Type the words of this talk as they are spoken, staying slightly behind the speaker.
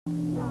The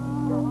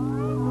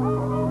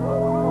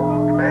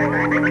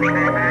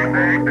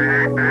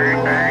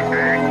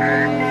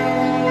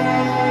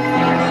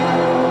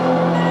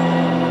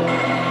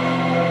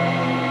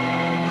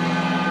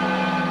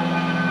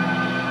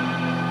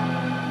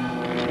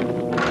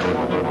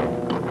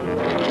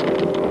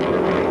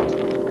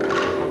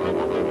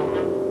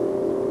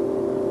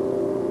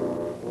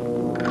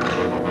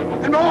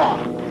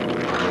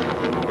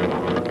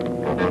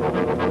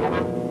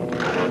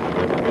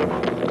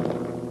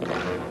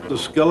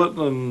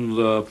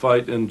skeleton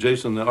fight in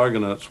Jason the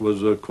Argonauts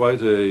was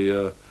quite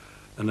an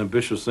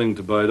ambitious thing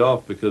to bite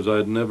off, because I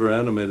had never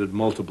animated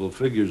multiple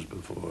figures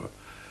before.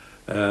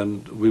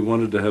 And we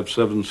wanted to have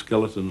 7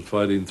 skeletons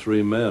fighting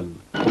 3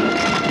 men.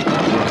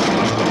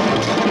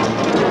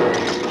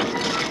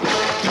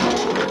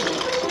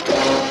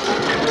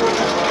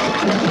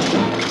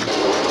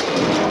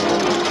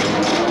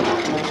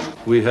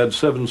 We had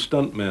 7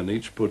 stuntmen,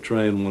 each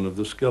portraying one of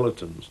the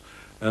skeletons.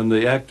 And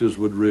the actors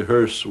would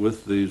rehearse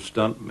with these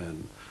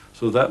stuntmen.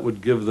 So that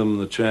would give them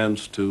the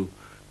chance to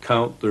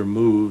count their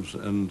moves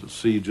and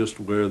see just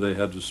where they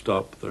had to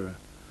stop their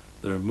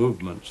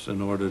movements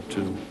in order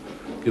to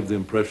give the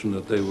impression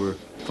that they were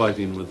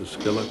fighting with a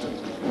skeleton.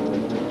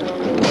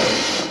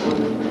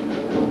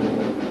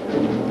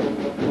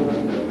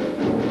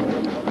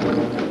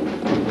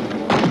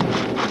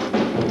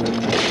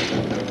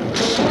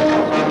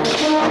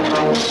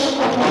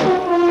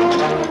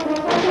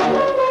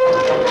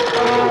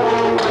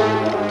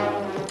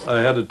 I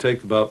had to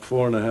take about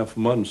 4.5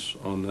 months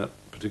on that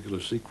particular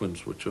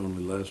sequence, which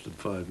only lasted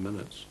 5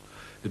 minutes.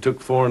 It took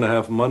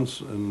 4.5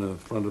 months in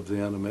front of the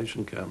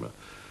animation camera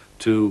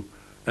to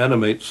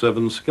animate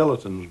 7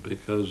 skeletons,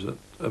 because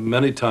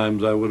many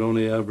times I would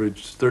only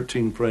average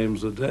 13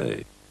 frames a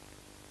day.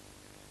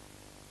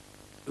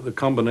 The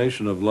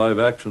combination of live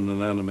action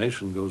and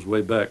animation goes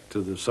way back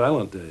to the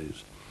silent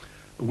days.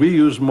 We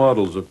use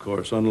models, of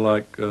course,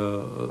 unlike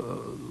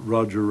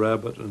Roger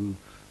Rabbit and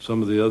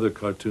some of the other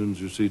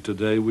cartoons you see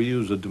today. We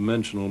use a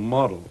dimensional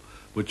model,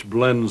 which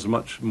blends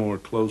much more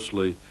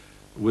closely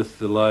with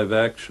the live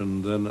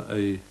action than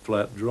a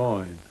flat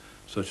drawing,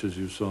 such as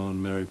you saw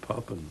in Mary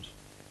Poppins.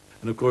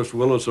 And of course,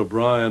 Willis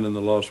O'Brien and The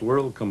Lost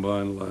World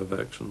combined live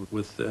action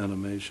with the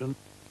animation.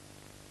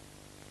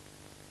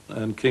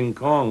 And King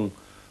Kong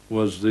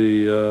was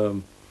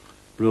the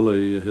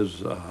really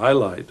his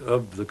highlight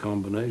of the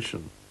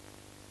combination.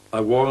 I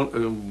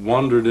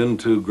wandered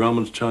into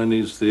Grauman's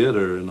Chinese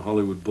Theater in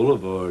Hollywood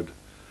Boulevard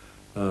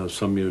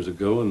some years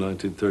ago in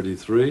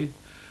 1933,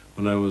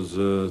 when I was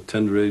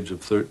tender age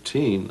of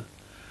 13,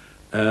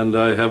 and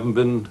I haven't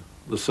been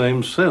the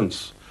same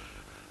since.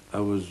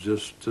 I was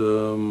just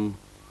found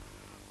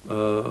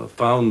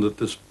that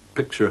this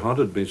picture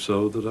haunted me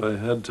so that I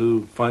had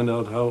to find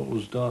out how it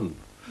was done.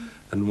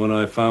 And when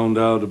I found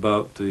out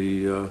about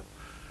the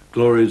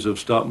glories of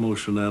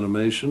stop-motion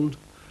animation,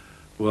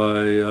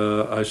 why,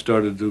 I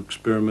started to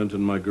experiment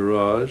in my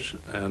garage,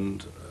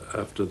 and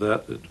after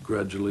that it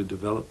gradually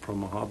developed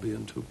from a hobby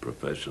into a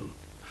profession.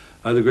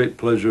 I had the great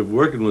pleasure of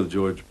working with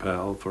George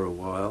Pal for a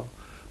while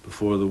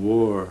before the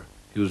war.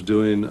 He was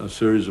doing a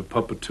series of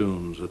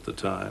puppetoons at the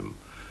time,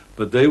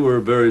 but they were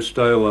very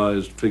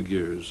stylized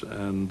figures,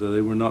 and they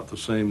were not the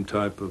same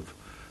type of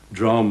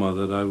drama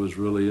that I was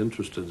really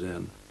interested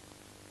in.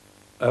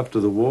 After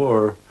the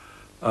war,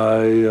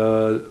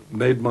 I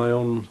made my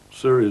own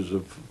series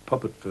of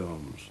puppet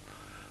films.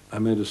 I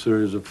made a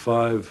series of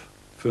 5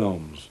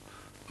 films.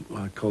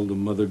 I called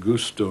them Mother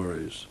Goose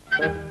Stories.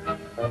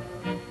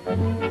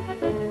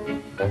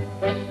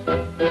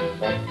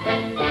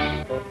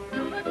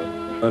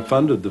 I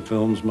funded the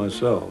films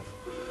myself.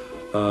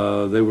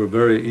 They were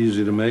very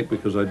easy to make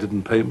because I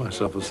didn't pay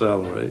myself a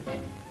salary.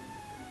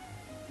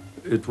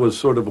 It was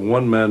sort of a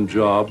one-man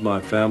job. My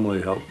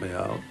family helped me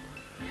out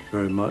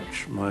very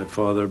much. My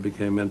father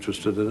became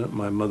interested in it.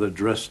 My mother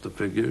dressed the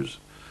figures.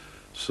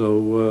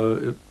 So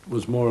it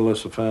was more or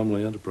less a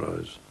family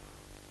enterprise.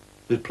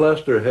 The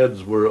plaster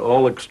heads were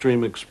all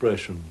extreme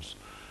expressions.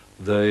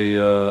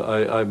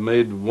 I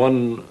made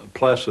one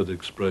placid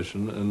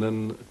expression and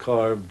then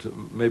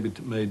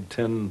made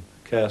 10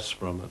 casts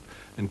from it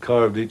and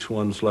carved each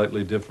one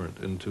slightly different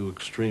into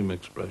extreme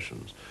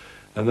expressions.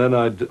 And then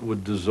I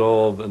would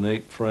dissolve in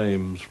 8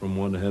 frames from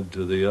one head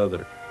to the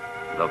other.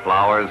 The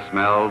flowers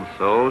smelled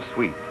so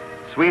sweet,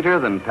 sweeter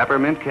than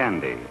peppermint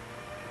candy.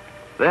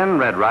 Then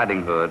Red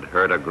Riding Hood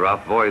heard a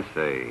gruff voice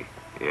say,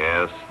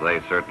 "Yes, they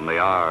certainly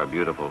are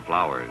beautiful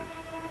flowers."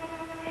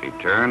 She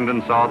turned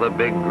and saw the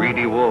big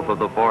greedy wolf of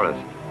the forest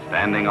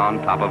standing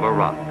on top of a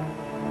rock.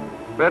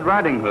 Red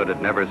Riding Hood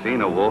had never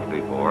seen a wolf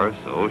before,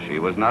 so she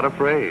was not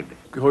afraid.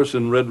 Of course,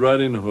 in Red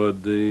Riding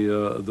Hood,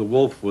 the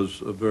wolf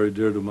was very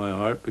dear to my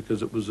heart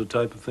because it was the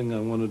type of thing I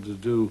wanted to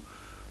do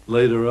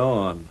later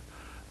on.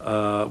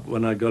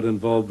 When I got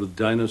involved with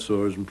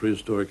dinosaurs and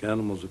prehistoric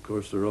animals, of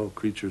course, they're all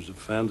creatures of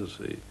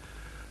fantasy.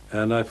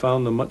 And I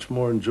found them much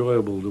more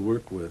enjoyable to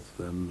work with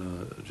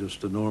than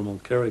just a normal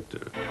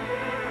character.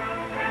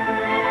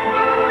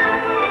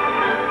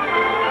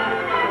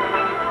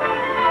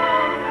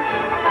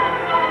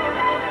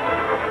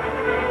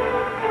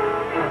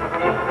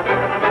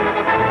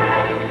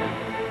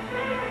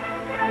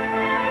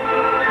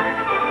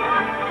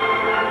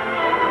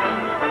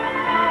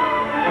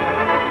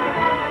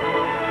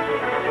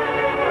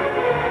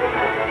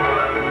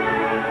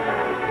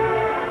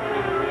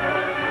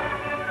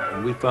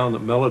 We found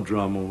that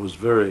melodrama was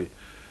very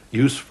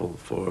useful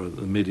for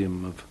the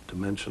medium of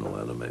dimensional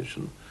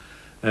animation.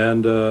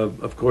 And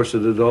of course,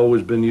 it had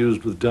always been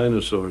used with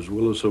dinosaurs.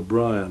 Willis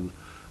O'Brien,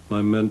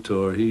 my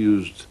mentor, he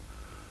used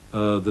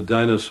the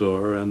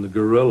dinosaur and the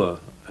gorilla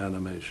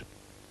animation.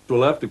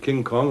 Well, after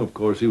King Kong, of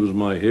course, he was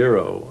my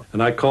hero.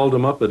 And I called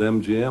him up at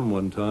MGM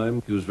one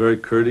time. He was very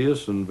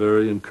courteous and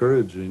very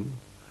encouraging.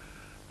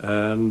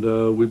 And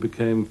we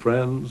became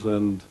friends.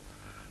 And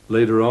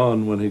later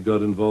on, when he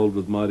got involved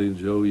with Mighty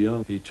Joe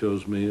Young, he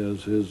chose me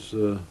as his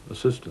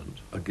assistant.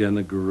 Again,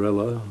 a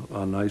gorilla,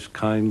 a nice,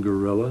 kind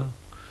gorilla,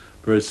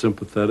 very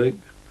sympathetic.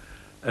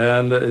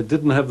 And it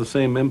didn't have the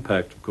same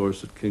impact, of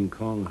course, that King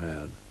Kong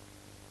had.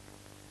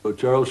 So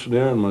Charles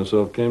Schneer and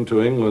myself came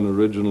to England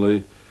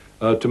originally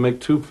to make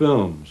 2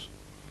 films.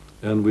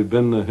 And we've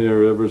been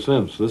here ever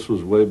since. This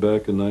was way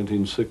back in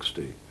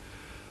 1960.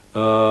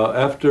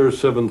 After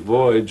Seventh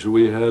Voyage,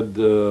 we had,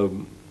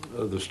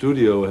 the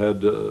studio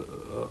had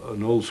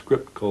an old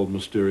script called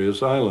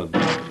Mysterious Island.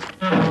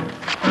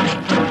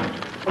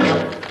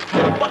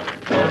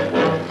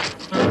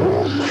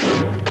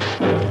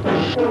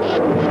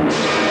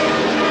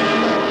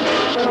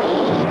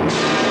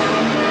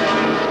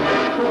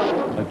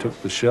 I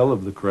took the shell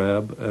of the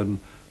crab and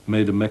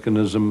made a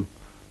mechanism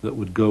that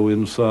would go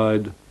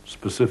inside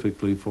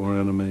specifically for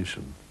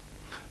animation.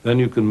 Then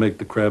you can make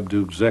the crab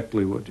do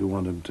exactly what you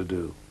want him to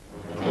do.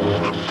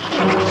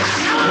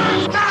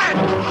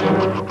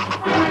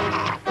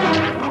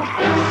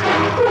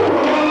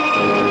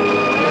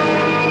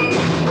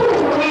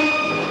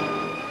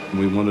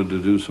 We wanted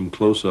to do some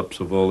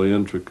close-ups of all the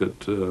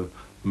intricate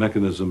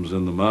mechanisms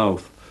in the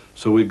mouth,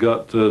 so we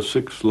got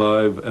 6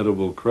 live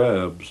edible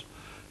crabs.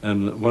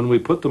 And when we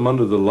put them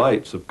under the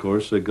lights, of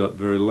course, they got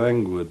very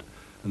languid,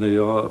 and they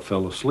all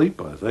fell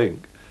asleep, I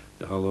think.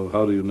 Although,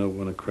 how do you know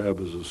when a crab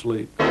is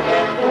asleep?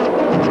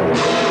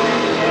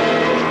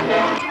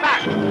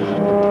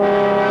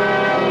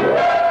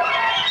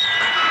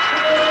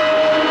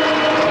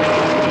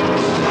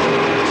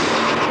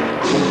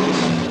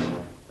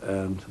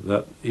 And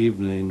that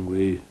evening,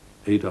 we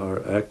ate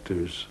our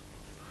actors.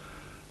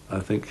 I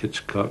think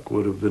Hitchcock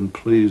would have been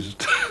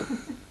pleased.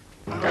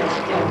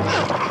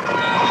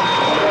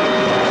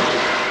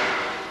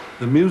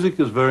 The music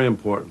is very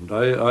important.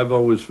 I've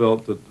always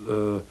felt that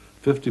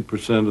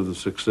 50% of the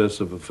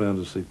success of a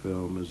fantasy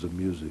film is the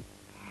music.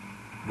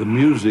 The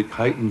music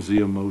heightens the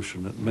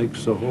emotion. It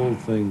makes the whole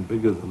thing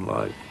bigger than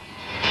life.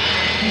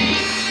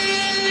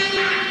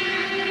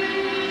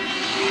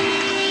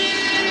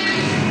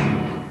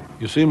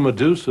 You see,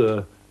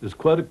 Medusa is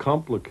quite a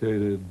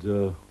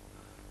complicated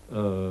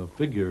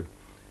figure.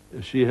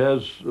 She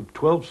has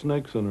 12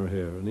 snakes in her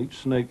hair, and each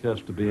snake has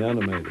to be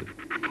animated.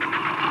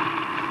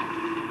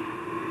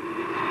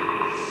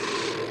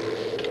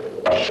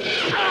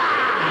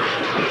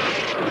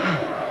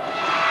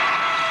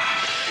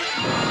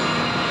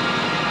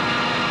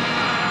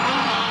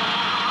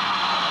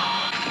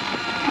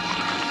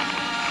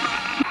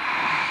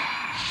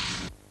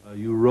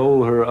 You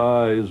roll her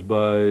eyes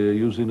by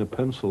using a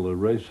pencil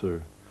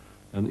eraser,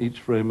 and each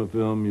frame of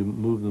film you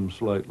move them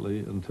slightly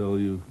until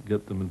you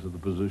get them into the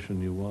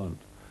position you want.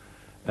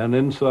 And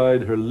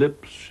inside her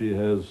lips she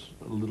has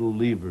little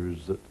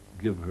levers that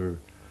give her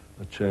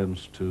a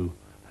chance to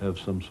have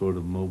some sort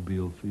of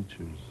mobile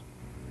features.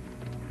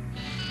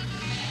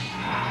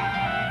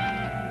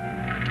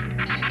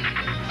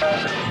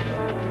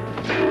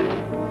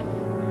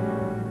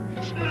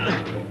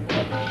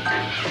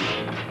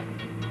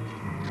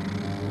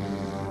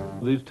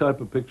 These type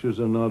of pictures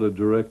are not a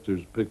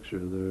director's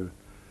picture.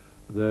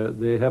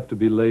 They have to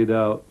be laid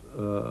out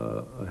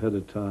ahead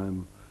of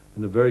time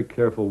in a very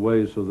careful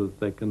way so that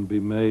they can be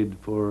made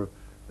for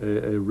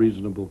a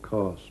reasonable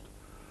cost.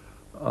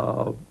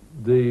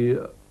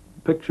 The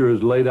picture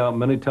is laid out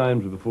many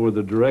times before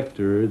the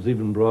director is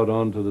even brought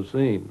onto the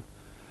scene.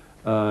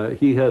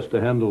 He has to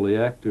handle the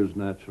actors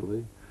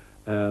naturally,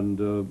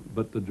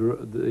 but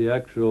the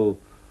actual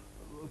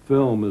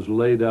film is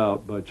laid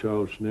out by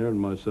Charles Schneer and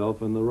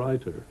myself and the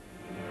writer.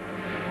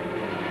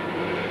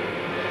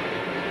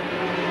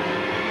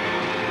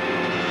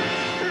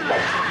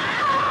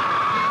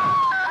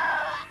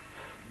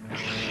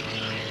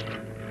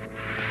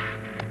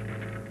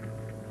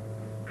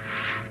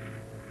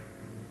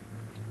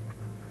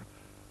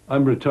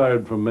 I'm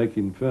retired from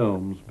making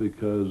films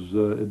because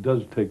it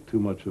does take too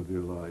much of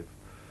your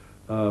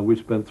life. We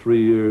spent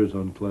 3 years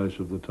on Clash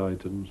of the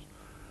Titans,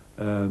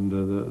 and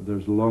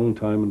there's a long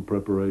time in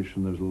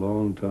preparation. There's a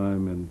long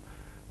time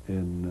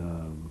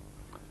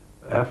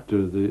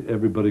after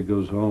everybody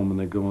goes home and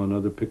they go on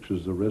other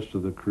pictures. The rest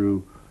of the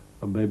crew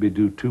maybe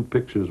do 2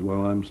 pictures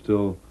while I'm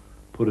still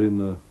putting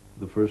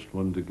the first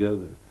one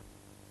together.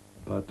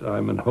 But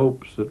I'm in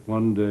hopes that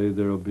one day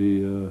there'll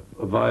be a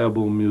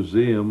viable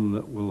museum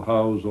that will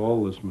house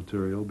all this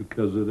material,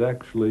 because it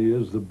actually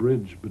is the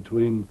bridge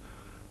between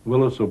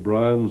Willis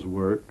O'Brien's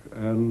work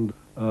and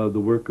the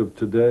work of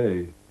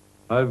today.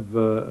 I've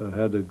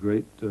had a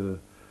great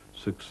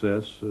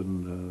success,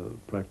 and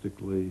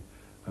practically,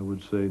 I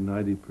would say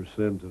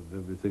 90% of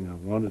everything I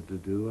wanted to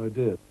do, I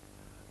did.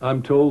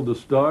 I'm told the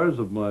stars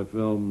of my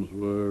films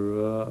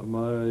were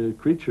my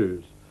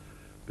creatures,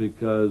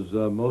 because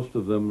most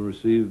of them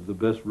received the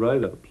best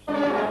write-ups.